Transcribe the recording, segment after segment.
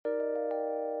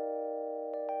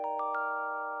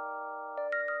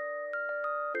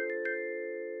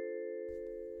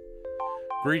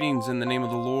Greetings in the name of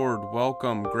the Lord.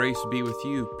 Welcome. Grace be with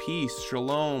you. Peace,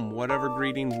 shalom, whatever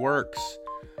greeting works.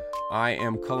 I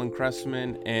am Cullen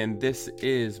Cressman, and this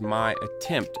is my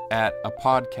attempt at a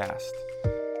podcast.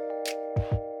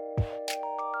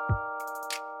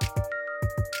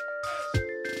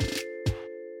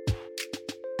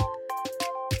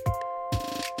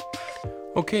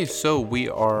 Okay, so we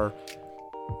are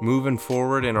moving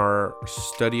forward in our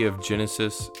study of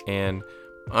Genesis, and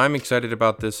I'm excited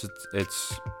about this.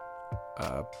 It's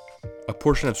a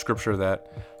portion of scripture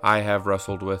that I have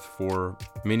wrestled with for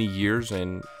many years,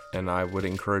 and I would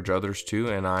encourage others to,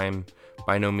 and I'm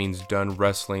by no means done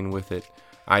wrestling with it.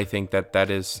 I think that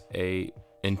is a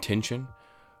intention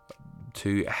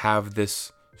to have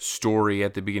this story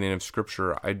at the beginning of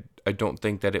scripture. I don't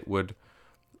think that it would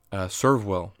serve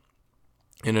well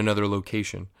in another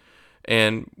location.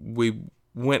 And we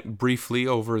went briefly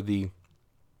over the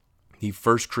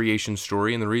first creation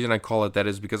story, and the reason I call it that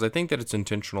is because I think that it's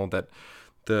intentional that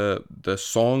the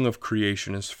song of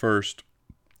creation is first.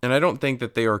 And I don't think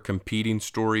that they are competing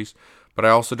stories, but I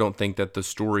also don't think that the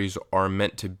stories are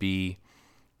meant to be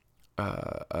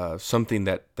something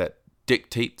that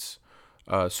dictates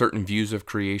certain views of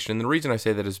creation. And the reason I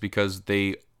say that is because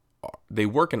they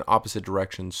work in opposite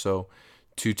directions. So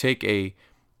to take a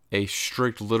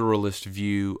strict literalist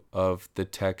view of the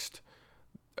text,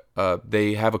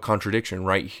 they have a contradiction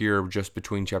right here just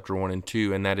between chapter 1 and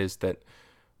 2, and that is that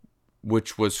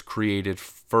which was created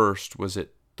first? Was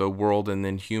it the world and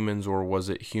then humans, or was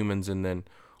it humans and then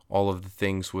all of the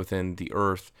things within the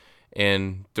earth?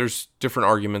 And there's different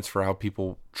arguments for how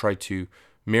people try to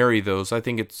marry those. I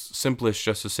think it's simplest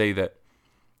just to say that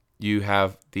you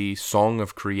have the song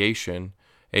of creation,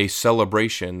 a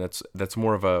celebration that's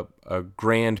more of a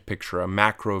grand picture, a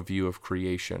macro view of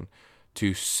creation,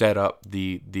 to set up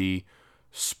the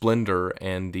splendor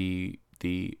and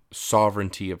the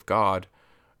sovereignty of God.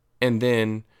 And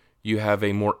then you have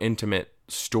a more intimate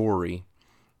story,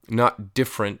 not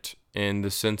different in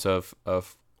the sense of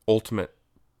ultimate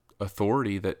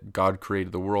authority that God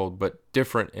created the world, but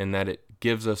different in that it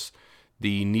gives us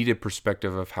the needed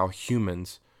perspective of how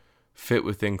humans fit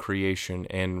within creation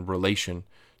and relation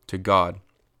to God.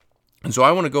 And so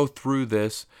I want to go through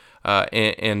this,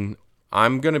 and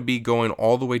I'm going to be going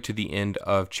all the way to the end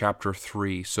of chapter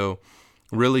 3. So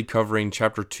really covering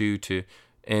chapter 2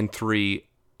 and 3.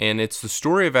 And it's the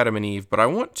story of Adam and Eve. But I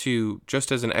want to, just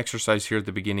as an exercise here at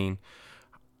the beginning,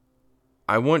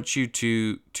 I want you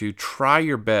to try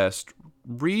your best,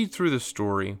 read through the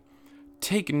story,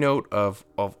 take note of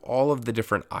all of the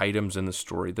different items in the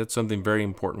story. That's something very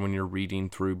important when you're reading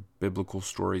through biblical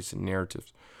stories and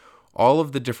narratives. All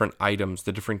of the different items,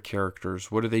 the different characters,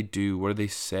 what do they do? What do they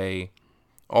say?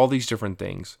 All these different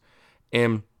things.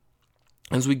 And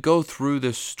as we go through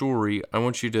this story, I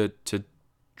want you to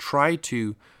try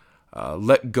to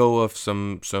let go of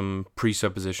some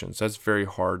presuppositions. That's very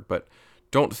hard, but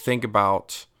don't think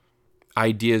about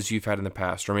ideas you've had in the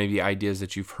past, or maybe ideas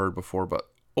that you've heard before, but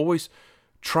always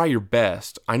try your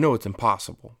best. I know it's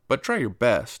impossible, but try your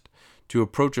best to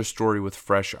approach a story with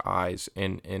fresh eyes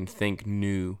and think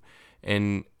new.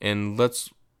 And let's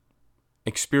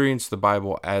experience the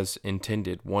Bible as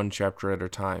intended, one chapter at a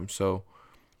time. So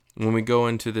when we go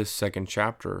into this second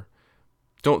chapter,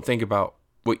 don't think about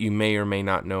what you may or may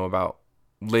not know about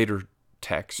later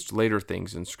texts, later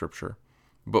things in Scripture,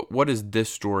 but what does this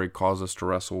story cause us to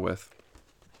wrestle with?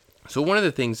 So one of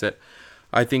the things that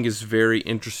I think is very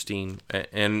interesting,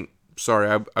 and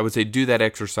sorry, I would say do that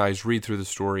exercise, read through the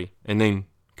story, and then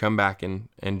come back and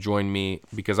join me,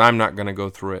 because I'm not going to go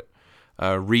through it.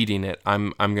 Reading it,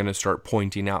 I'm going to start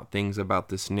pointing out things about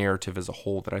this narrative as a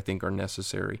whole that I think are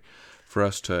necessary for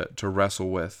us to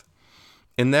wrestle with.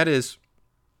 And that is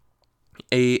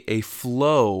a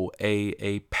flow,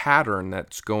 a pattern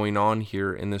that's going on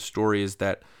here in this story, is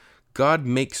that God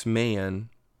makes man,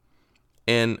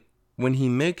 and when he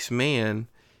makes man,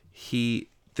 he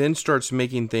then starts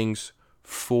making things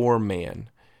for man.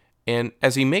 And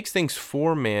as he makes things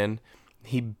for man,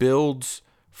 he builds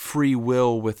free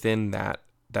will within that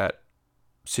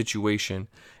situation.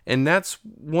 And that's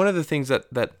one of the things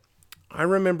that I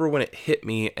remember when it hit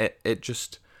me.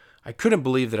 I couldn't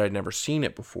believe that I'd never seen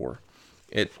it before.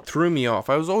 It threw me off.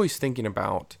 I was always thinking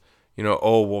about,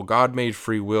 oh, well, God made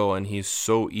free will and he's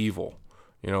so evil.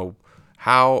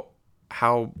 How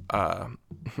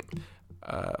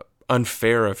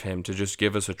unfair of him to just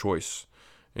give us a choice.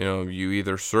 You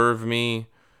either serve me,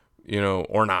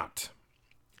 or not.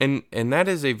 And that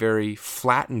is a very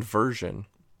flattened version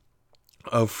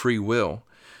of free will.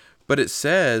 But it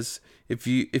says, if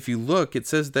you look, it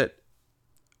says that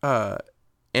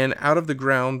And out of the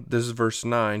ground, this is verse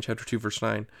 9, chapter 2, verse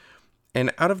 9.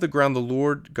 And out of the ground the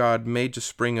Lord God made to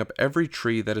spring up every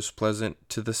tree that is pleasant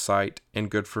to the sight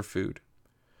and good for food.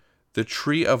 The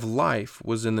tree of life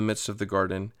was in the midst of the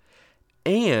garden,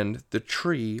 and the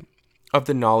tree of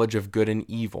the knowledge of good and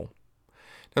evil.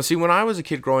 Now see, when I was a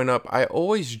kid growing up, I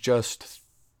always just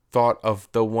thought of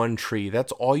the one tree.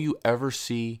 That's all you ever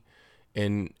see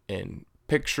in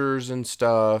pictures and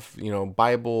stuff,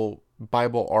 Bible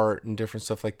art and different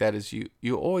stuff like that. Is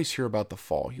you always hear about the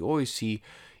fall. You always see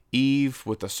Eve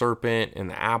with the serpent and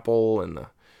the apple and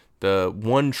the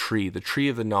one tree, the tree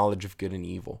of the knowledge of good and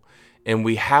evil. And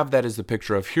we have that as the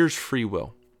picture of here's free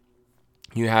will.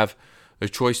 You have a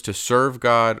choice to serve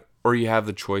God, or you have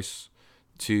the choice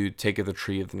to take of the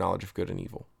tree of the knowledge of good and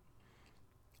evil.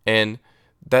 And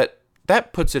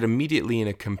that puts it immediately in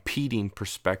a competing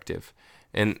perspective.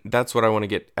 And that's what I want to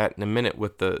get at in a minute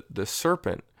with the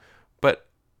serpent. But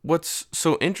what's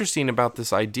so interesting about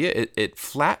this idea, it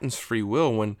flattens free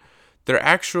will when there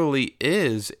actually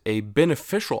is a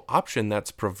beneficial option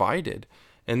that's provided,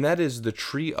 and that is the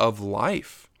tree of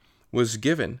life was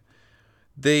given.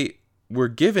 They were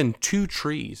given 2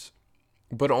 trees,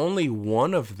 but only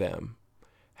one of them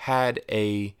had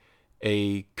a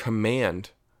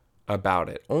command about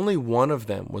it. Only one of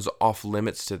them was off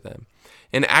limits to them.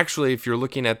 And actually, if you're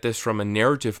looking at this from a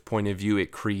narrative point of view,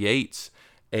 it creates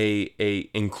a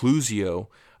inclusio,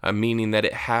 meaning that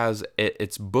it has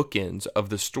its bookends of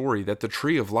the story, that the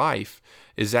tree of life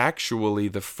is actually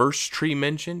the first tree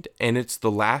mentioned, and it's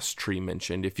the last tree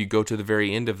mentioned. If you go to the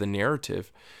very end of the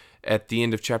narrative, at the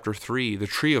end of chapter 3, the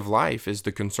tree of life is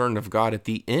the concern of God at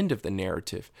the end of the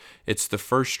narrative. It's the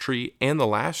first tree and the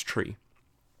last tree.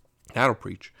 That'll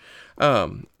preach.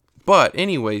 But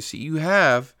anyways, you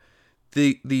have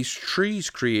these trees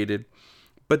created,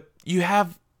 but you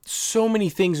have so many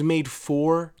things made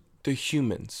for the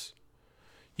humans.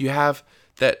 You have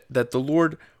that the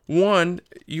Lord, one,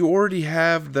 you already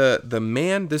have the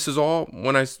man. This is all,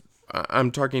 when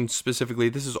I'm talking specifically,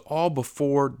 this is all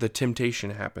before the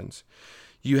temptation happens.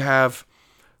 You have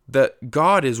that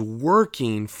God is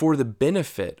working for the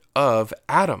benefit of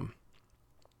Adam.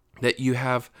 That you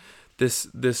have this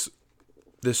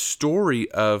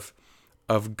story of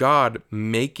God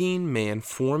making man,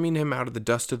 forming him out of the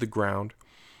dust of the ground,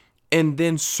 and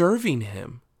then serving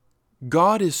him.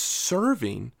 God is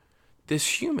serving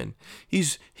this human.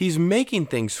 He's making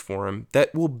things for him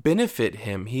that will benefit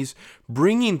him. He's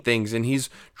bringing things, and he's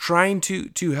trying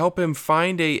to help him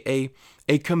find a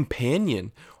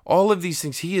companion. All of these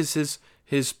things, he is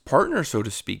his partner, so to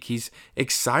speak. He's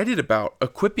excited about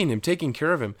equipping him, taking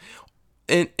care of him.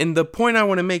 And the point I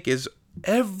want to make is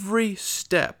every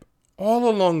step, all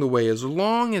along the way, as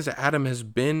long as Adam has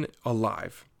been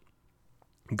alive,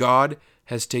 God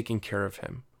has taken care of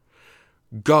him.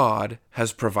 God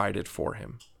has provided for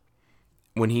him.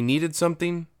 When he needed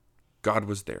something, God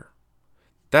was there.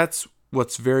 That's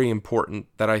what's very important,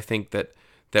 that I think that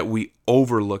we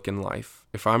overlook in life.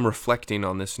 If I'm reflecting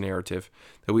on this narrative,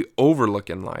 that we overlook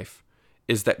in life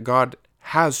is that God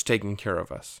has taken care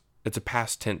of us. It's a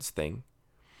past tense thing.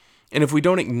 And if we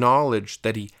don't acknowledge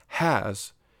that he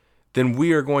has, then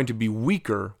we are going to be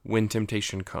weaker when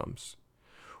temptation comes.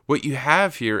 What you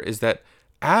have here is that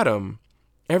Adam,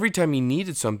 every time he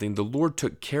needed something, the Lord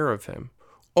took care of him,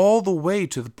 all the way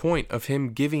to the point of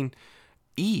him giving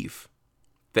Eve,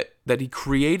 that he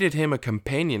created him a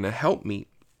companion, a helpmeet,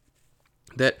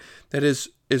 that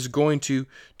is going to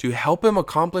help him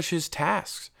accomplish his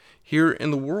tasks here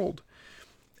in the world.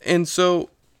 And so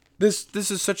this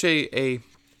is such a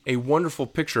wonderful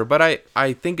picture, but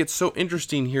I think it's so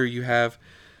interesting here. You have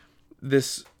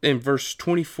this in verse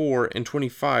 24 and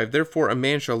 25. Therefore a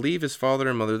man shall leave his father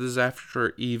and mother. This is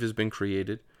after Eve has been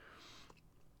created.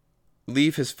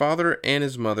 Leave his father and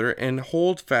his mother, and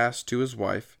hold fast to his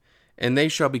wife, and they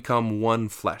shall become one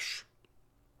flesh.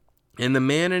 And the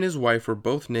man and his wife were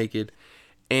both naked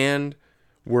and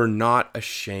were not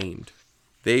ashamed.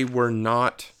 They were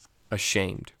not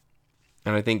ashamed.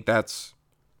 And I think that's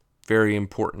very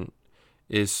important,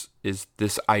 is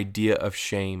this idea of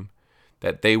shame,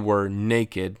 that they were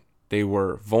naked, they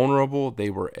were vulnerable,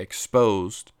 they were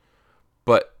exposed,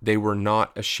 but they were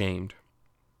not ashamed.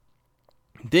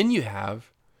 Then you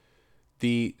have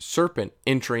the serpent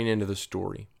entering into the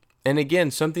story. And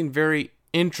again, something very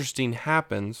interesting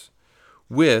happens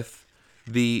with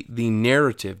the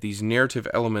narrative, these narrative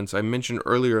elements I mentioned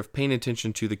earlier, of paying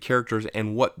attention to the characters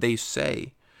and what they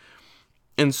say.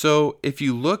 And so if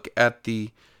you look at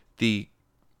the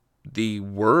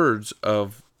words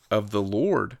of the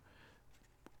Lord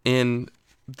in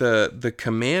the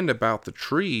command about the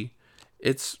tree,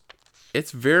 it's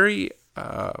very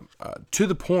to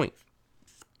the point.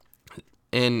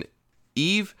 And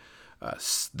Eve,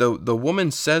 the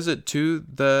woman says it to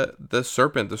the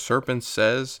serpent. The serpent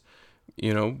says,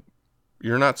 you're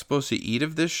not supposed to eat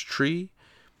of this tree.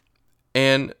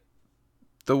 And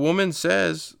the woman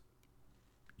says,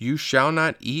 you shall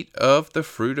not eat of the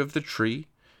fruit of the tree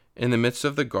in the midst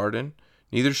of the garden,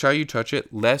 neither shall you touch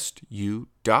it, lest you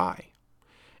die.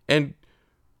 And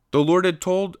the Lord had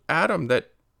told Adam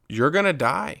that you're going to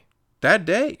die that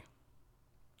day.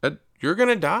 That you're going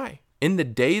to die in the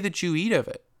day that you eat of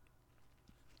it.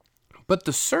 But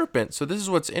the serpent, so this is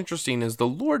what's interesting, is the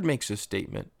Lord makes a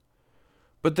statement,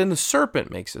 but then the serpent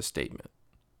makes a statement.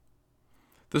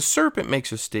 The serpent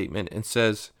makes a statement and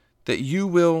says that you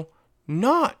will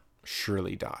not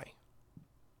surely die.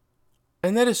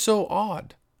 And that is so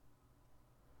odd,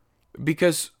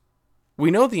 because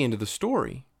we know the end of the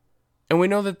story, and we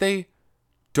know that they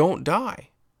don't die.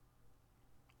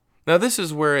 Now, this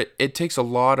is where it takes a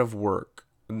lot of work,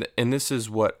 and this is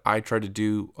what I try to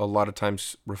do a lot of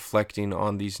times, reflecting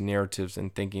on these narratives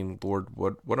and thinking, Lord,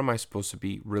 what am I supposed to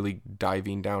be really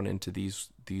diving down into these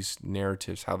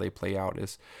narratives, how they play out?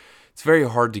 It's very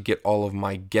hard to get all of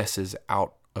my guesses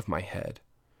out of my head.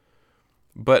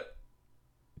 But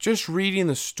just reading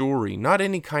the story, not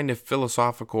any kind of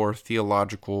philosophical or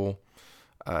theological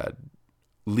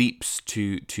leaps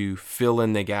to fill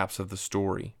in the gaps of the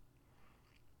story.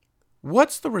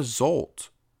 What's the result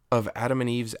of Adam and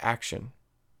Eve's action?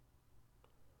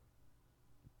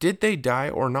 Did they die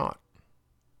or not?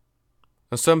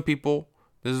 Now, some people,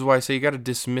 this is why I say you got to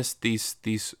dismiss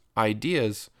these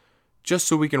ideas just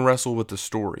so we can wrestle with the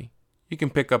story. You can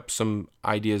pick up some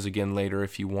ideas again later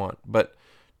if you want, but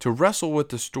to wrestle with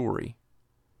the story,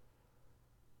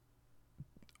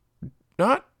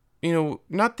 not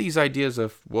these ideas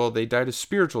of, well, they died a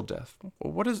spiritual death.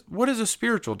 What is a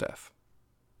spiritual death?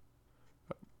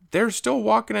 They're still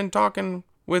walking and talking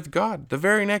with God. The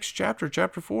very next chapter,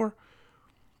 chapter 4,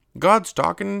 God's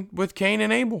talking with Cain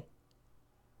and Abel.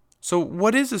 So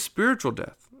what is a spiritual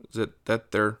death? Is it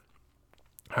that they're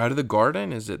out of the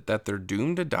garden? Is it that they're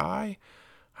doomed to die?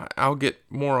 I'll get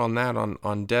more on that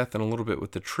on death in a little bit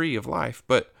with the tree of life.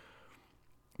 But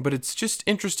it's just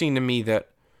interesting to me that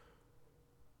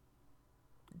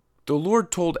the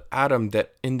Lord told Adam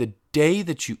that in the day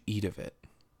that you eat of it,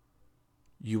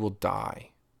 you will die.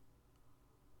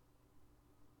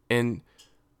 And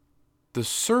the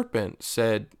serpent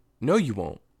said, no, you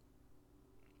won't.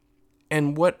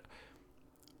 And what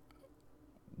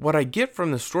I get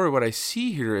from the story, what I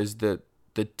see here is that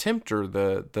the tempter,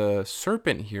 the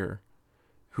serpent here,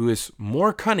 who is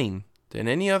more cunning than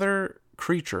any other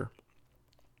creature,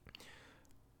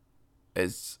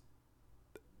 is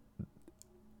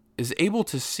able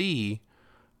to see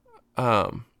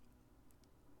that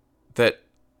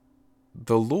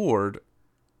the Lord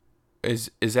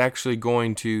is actually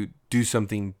going to do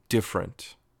something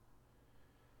different.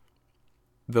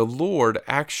 The Lord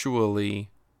actually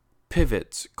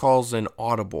pivots, calls an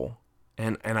audible,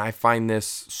 and I find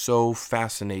this so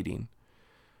fascinating.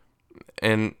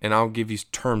 And I'll give you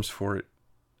terms for it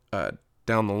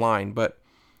down the line, but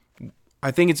I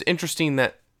think it's interesting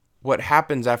that what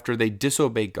happens after they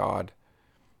disobey God,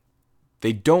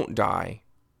 they don't die,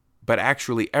 but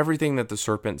actually everything that the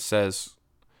serpent says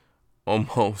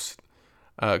almost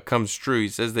comes true. He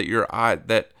says that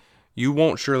that you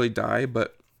won't surely die,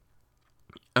 but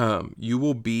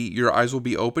your eyes will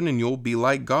be open and you'll be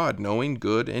like God, knowing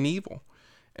good and evil.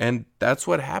 And that's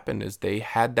what happened, is they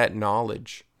had that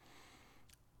knowledge.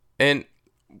 And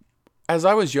as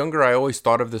I was younger, I always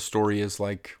thought of this story as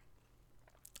like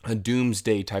a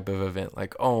doomsday type of event.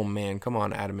 Like, oh man, come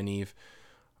on, Adam and Eve.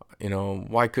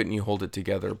 Why couldn't you hold it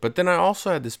together? But then I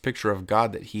also had this picture of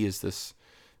God, that he is this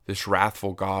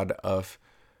wrathful God of,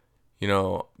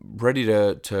 ready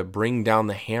to bring down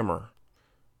the hammer.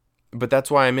 But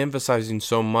that's why I'm emphasizing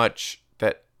so much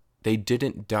that they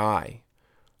didn't die.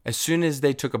 As soon as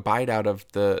they took a bite out of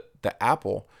the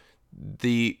apple,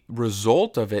 the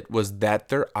result of it was that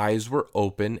their eyes were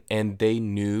open and they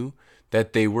knew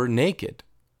that they were naked.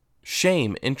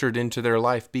 Shame entered into their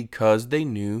life because they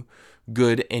knew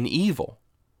good and evil.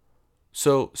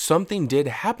 So something did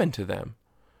happen to them,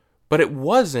 but it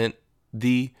wasn't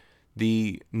the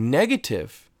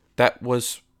negative that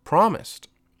was promised.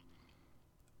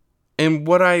 And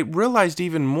what I realized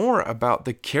even more about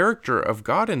the character of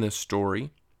God in this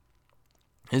story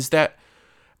is that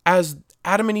as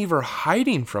Adam and Eve are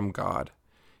hiding from God,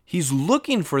 he's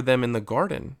looking for them in the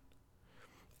garden,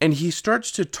 and he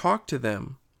starts to talk to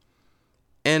them.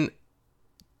 And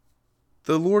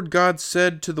the Lord God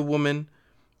said to the woman,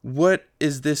 "What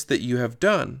is this that you have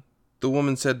done?" the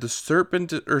woman said, the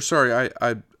serpent, or sorry,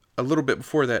 I a little bit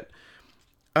before that,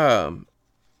 I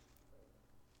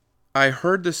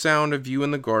heard the sound of you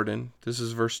in the garden. This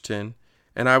is verse 10.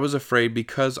 And I was afraid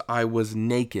because I was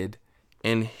naked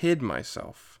and hid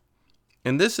myself.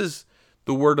 And this is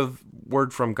the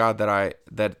word from God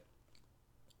that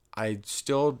I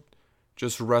still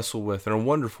just wrestle with in a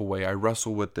wonderful way. I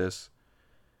wrestle with this.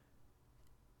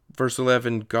 Verse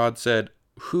 11, God said,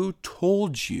 who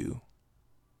told you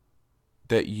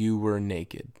that you were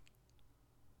naked?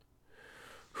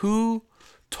 Who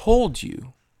told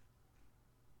you?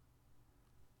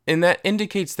 And that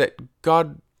indicates that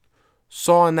God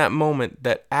saw in that moment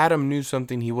that Adam knew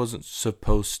something he wasn't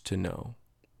supposed to know.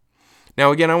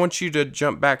 Now, again, I want you to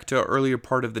jump back to an earlier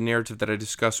part of the narrative that I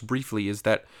discussed briefly, is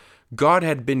that God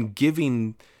had been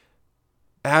giving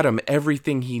Adam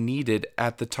everything he needed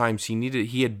at the times he needed.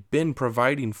 He had been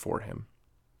providing for him.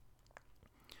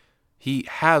 He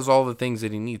has all the things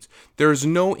that he needs. There is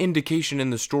no indication in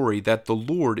the story that the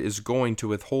Lord is going to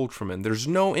withhold from him. There's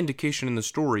no indication in the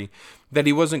story that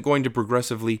he wasn't going to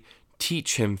progressively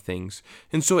teach him things.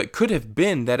 And so it could have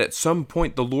been that at some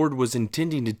point the Lord was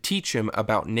intending to teach him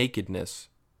about nakedness.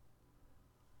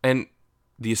 And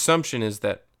the assumption is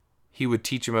that he would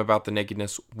teach him about the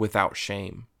nakedness without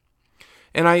shame.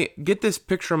 And I get this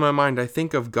picture in my mind. I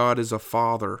think of God as a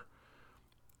father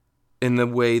in the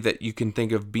way that you can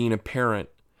think of being a parent.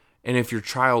 And if your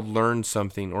child learns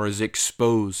something or is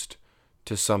exposed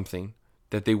to something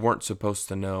that they weren't supposed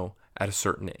to know at a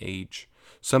certain age,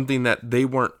 something that they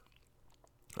weren't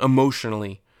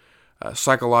emotionally,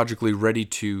 psychologically ready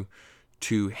to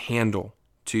handle,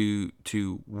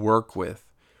 to work with.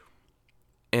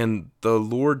 And the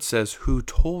Lord says, who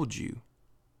told you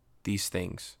these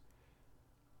things?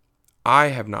 I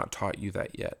have not taught you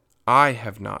that yet. I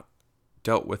have not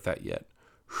dealt with that yet.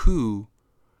 Who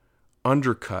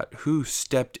undercut, who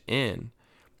stepped in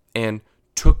and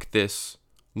took this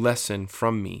lesson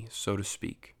from me, so to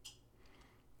speak?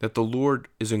 That the Lord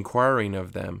is inquiring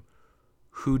of them,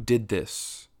 who did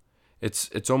this?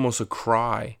 It's almost a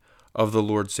cry of the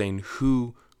Lord saying,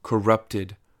 who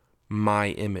corrupted my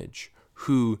image?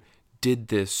 Who did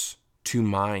this to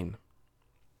mine?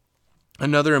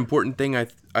 Another important thing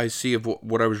I see of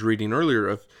what I was reading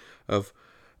earlier of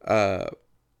the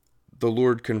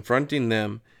Lord confronting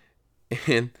them,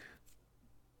 and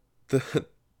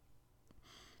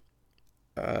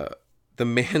the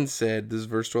man said, this is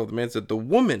verse 12, the man said, the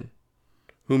woman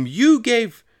whom you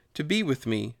gave to be with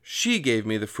me, she gave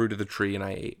me the fruit of the tree and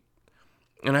I ate.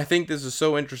 And I think this is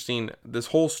so interesting. This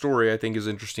whole story, I think, is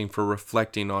interesting for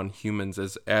reflecting on humans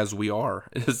as we are.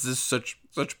 This is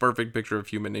such perfect picture of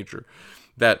human nature,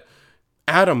 that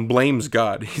Adam blames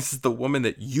God. He says, the woman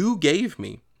that you gave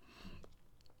me.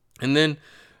 And then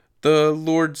the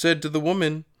Lord said to the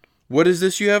woman, what is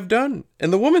this you have done?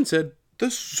 And the woman said,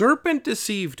 the serpent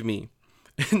deceived me.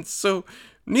 And so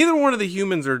neither one of the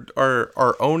humans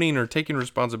are owning or taking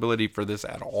responsibility for this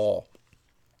at all.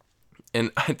 And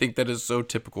I think that is so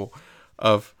typical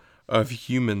of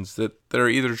humans, that are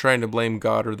either trying to blame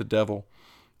God or the devil,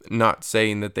 not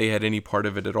saying that they had any part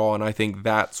of it at all. And I think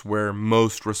that's where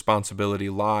most responsibility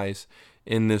lies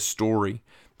in this story,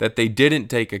 that they didn't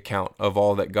take account of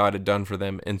all that God had done for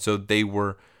them. And so they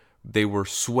were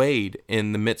swayed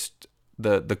in the midst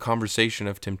the conversation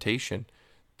of temptation.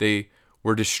 They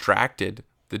were distracted.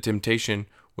 The temptation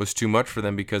was too much for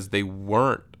them because they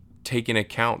weren't taking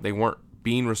account. They weren't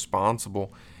being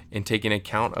responsible and taking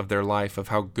account of their life, of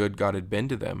how good God had been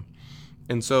to them.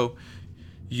 And so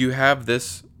you have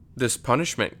this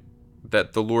punishment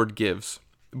that the Lord gives.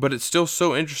 But it's still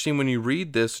so interesting when you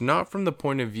read this, not from the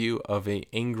point of view of an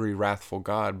angry, wrathful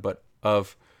God, but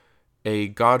of a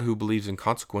God who believes in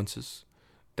consequences,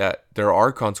 that there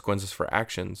are consequences for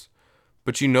actions.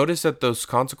 But you notice that those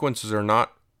consequences are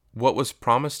not what was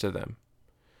promised to them.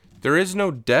 There is no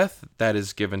death that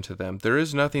is given to them. There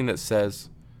is nothing that says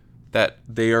that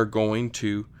they are going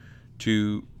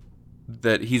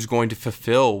that he's going to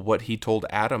fulfill what he told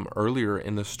Adam earlier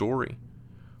in the story.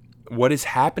 What is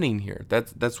happening here?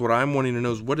 That's what I'm wanting to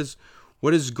know, is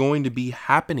what is going to be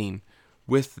happening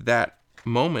with that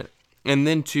moment. And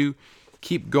then to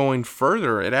keep going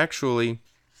further, it actually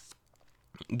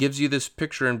gives you this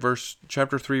picture in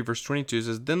chapter 3, verse 22. It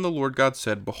says, then the Lord God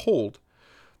said, behold,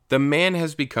 the man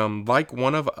has become like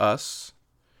one of us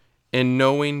in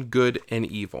knowing good and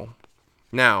evil.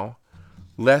 Now,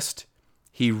 lest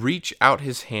he reach out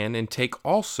his hand and take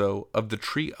also of the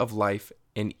tree of life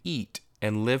and eat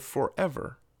and live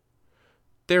forever.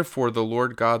 Therefore the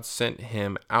Lord God sent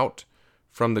him out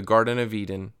from the Garden of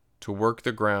Eden to work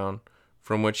the ground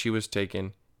from which he was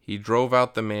taken. He drove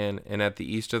out the man, and at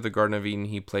the east of the Garden of Eden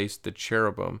he placed the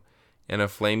cherubim and a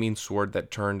flaming sword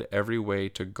that turned every way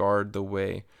to guard the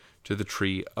way to the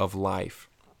tree of life.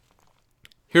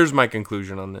 Here's my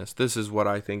conclusion on this. This is what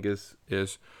I think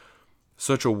is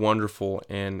such a wonderful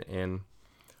and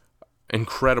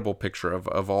incredible picture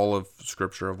of all of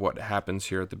Scripture, of what happens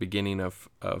here at the beginning of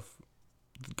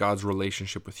God's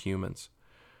relationship with humans.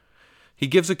 He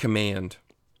gives a command,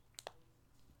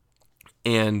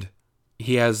 and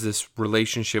he has this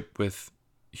relationship with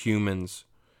humans,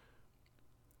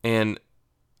 and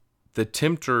the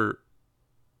tempter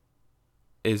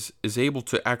is able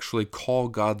to actually call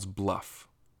God's bluff.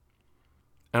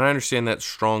 And I understand that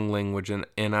strong language, and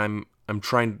I'm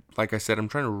trying, like I said, I'm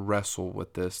trying to wrestle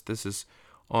with this. This is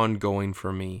ongoing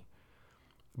for me.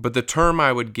 But the term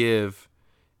I would give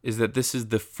is that this is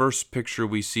the first picture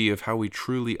we see of how we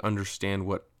truly understand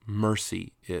what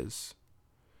mercy is.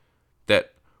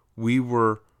 That we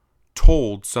were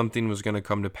told something was going to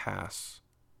come to pass.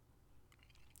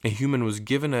 A human was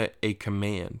given a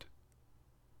command,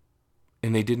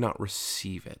 and they did not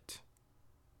receive it.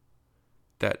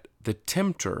 That the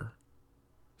tempter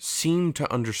seemed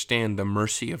to understand the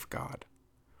mercy of God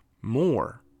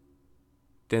more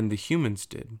than the humans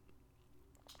did.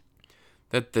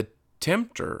 That the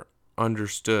tempter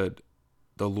understood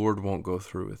the Lord won't go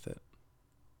through with it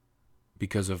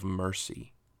because of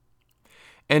mercy.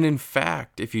 And in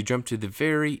fact, if you jump to the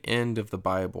very end of the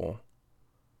Bible,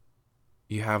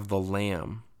 you have the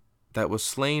Lamb that was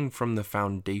slain from the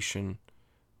foundation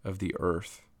of the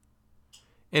earth.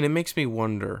 And it makes me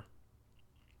wonder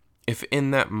if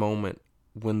in that moment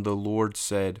when the Lord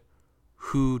said,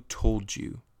 "Who told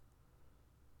you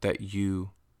that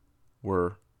you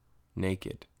were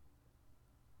naked?"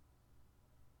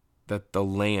 that the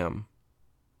Lamb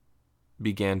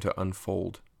began to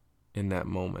unfold in that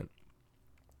moment.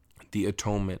 The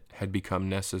atonement had become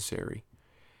necessary.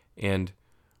 And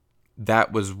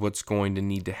that was what's going to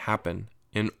need to happen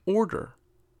in order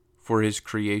for his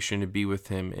creation to be with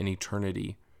him in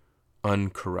eternity,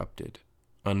 uncorrupted,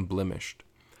 unblemished.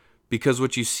 Because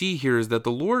what you see here is that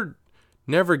the Lord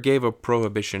never gave a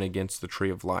prohibition against the tree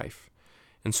of life.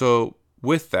 And so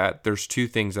with that, there's two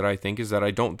things that I think is that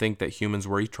I don't think that humans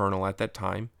were eternal at that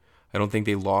time. I don't think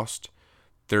they lost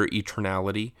their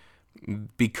eternality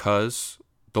because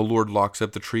the Lord locks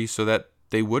up the tree so that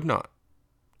they would not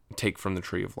take from the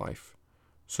tree of life.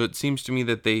 So it seems to me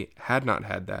that they had not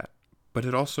had that. But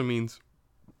it also means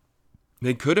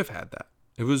they could have had that.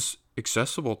 It was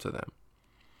accessible to them.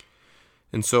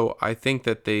 And so I think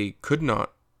that they could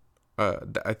not,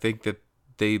 I think that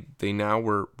they now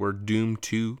were doomed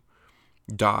to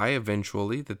die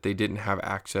eventually, that they didn't have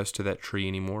access to that tree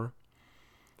anymore.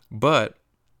 But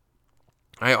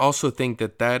I also think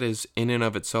that that is in and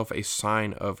of itself a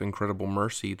sign of incredible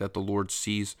mercy, that the Lord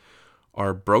sees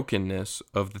our brokenness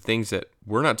of the things that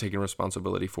we're not taking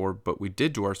responsibility for, but we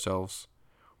did to ourselves.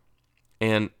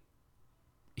 And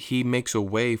he makes a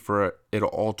way for it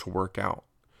all to work out.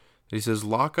 He says,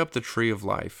 lock up the tree of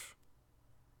life,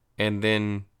 and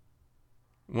then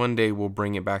one day we'll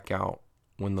bring it back out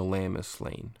when the Lamb is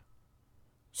slain,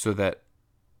 so that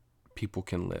people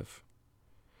can live.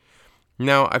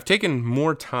 Now, I've taken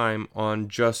more time on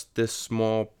just this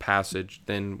small passage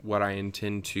than what I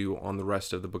intend to on the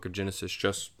rest of the book of Genesis,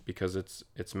 just because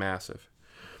it's massive.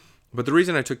 But the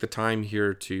reason I took the time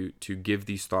here to give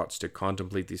these thoughts, to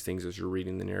contemplate these things as you're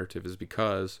reading the narrative, is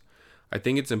because I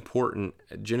think it's important.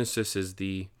 Genesis is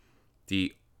the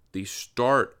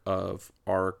start of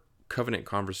our covenant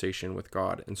conversation with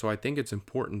God. And so I think it's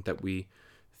important that we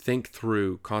think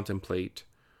through, contemplate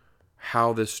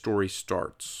how this story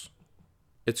starts.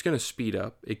 It's going to speed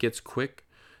up. It gets quick,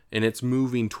 and it's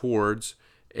moving towards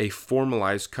a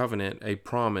formalized covenant, a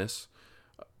promise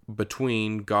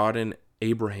between God and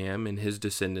Abraham and his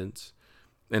descendants,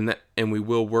 and we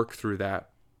will work through that.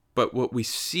 But what we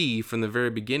see from the very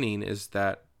beginning is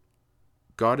that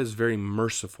God is very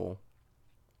merciful,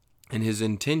 and his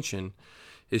intention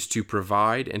is to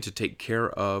provide and to take care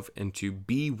of and to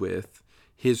be with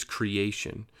his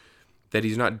creation. That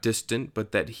he's not distant,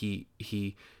 but that he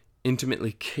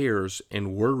intimately cares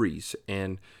and worries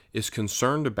and is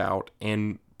concerned about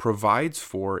and provides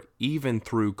for, even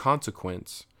through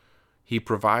consequence. He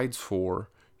provides for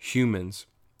humans.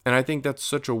 And I think that's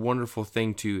such a wonderful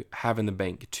thing to have in the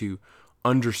bank, to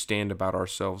understand about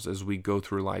ourselves as we go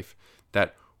through life,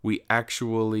 that we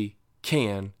actually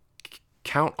can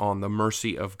count on the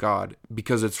mercy of God,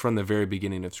 because it's from the very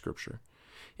beginning of Scripture.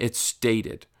 It's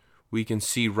stated. We can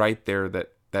see right there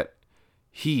that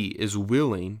he is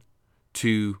willing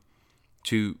to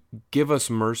give us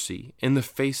mercy in the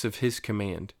face of his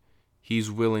command. He's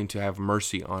willing to have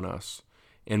mercy on us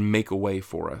and make a way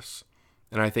for us.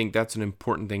 And I think that's an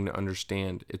important thing to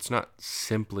understand. It's not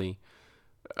simply,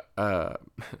 this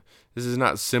is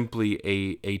not simply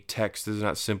a text. This is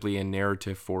not simply a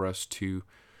narrative for us to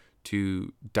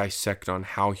dissect on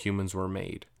how humans were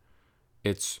made.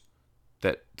 It's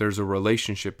that there's a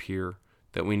relationship here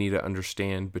that we need to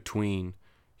understand between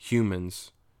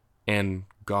humans and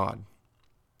God.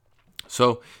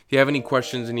 So if you have any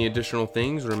questions, any additional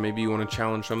things, or maybe you want to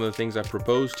challenge some of the things I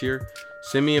proposed here,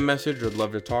 send me a message. I'd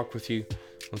love to talk with you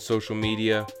on social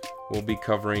media. We'll be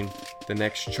covering the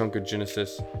next chunk of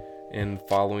Genesis in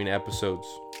following episodes.